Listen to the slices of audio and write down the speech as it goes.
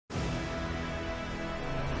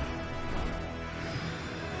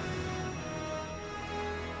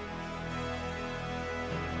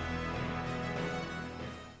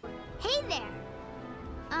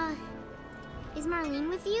Marlene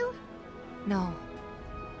with you? No.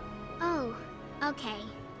 Oh, okay.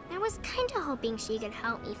 I was kinda hoping she could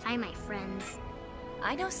help me find my friends.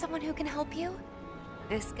 I know someone who can help you.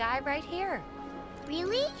 This guy right here.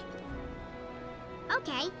 Really?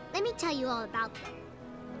 Okay, let me tell you all about them.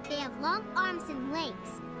 They have long arms and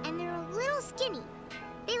legs, and they're a little skinny.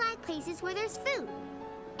 They like places where there's food,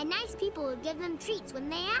 and nice people will give them treats when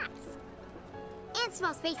they ask. And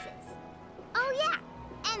small spaces. Oh yeah,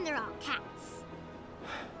 and they're all cats.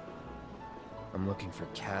 I'm looking for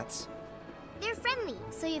cats? They're friendly,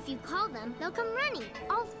 so if you call them, they'll come running.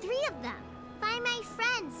 All 3 of them. Find my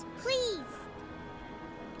friends, please.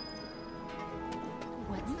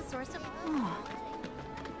 What's the source of...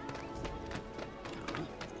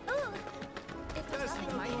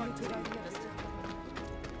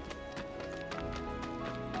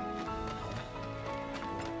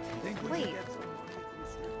 Wait.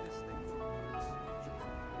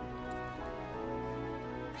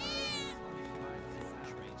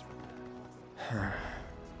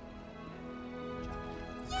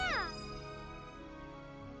 Yeah!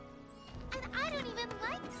 And I don't even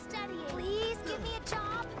like studying. Please give me a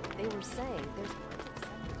job. They were saying there's...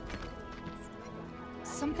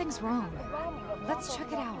 Something's wrong. Let's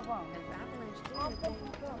check it out.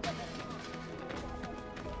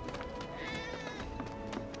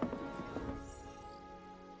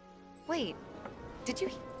 Wait, did you...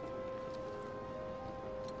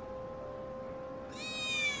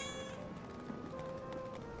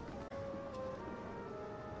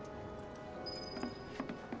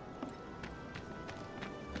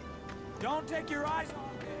 Don't take your eyes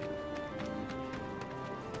off me.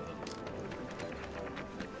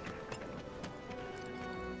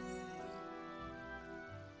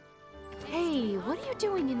 Hey, what are you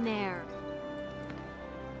doing in there?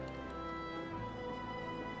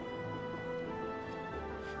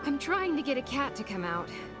 I'm trying to get a cat to come out.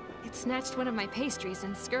 It snatched one of my pastries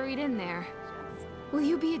and scurried in there. Will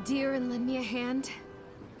you be a dear and lend me a hand?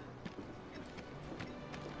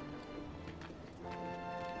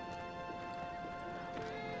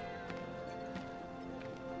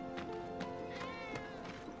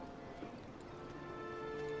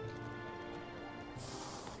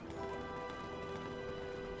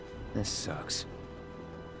 This sucks.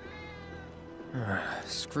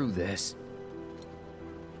 Screw this.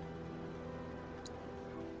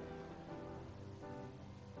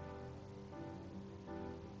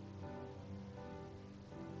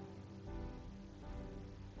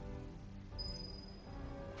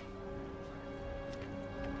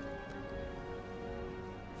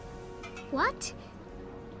 What?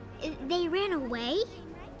 They ran away?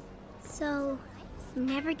 So, I'm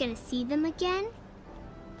never gonna see them again?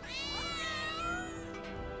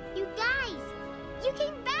 You guys! You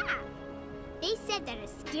came back! They said that a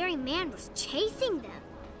scary man was chasing them.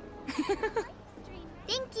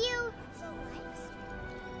 Thank you!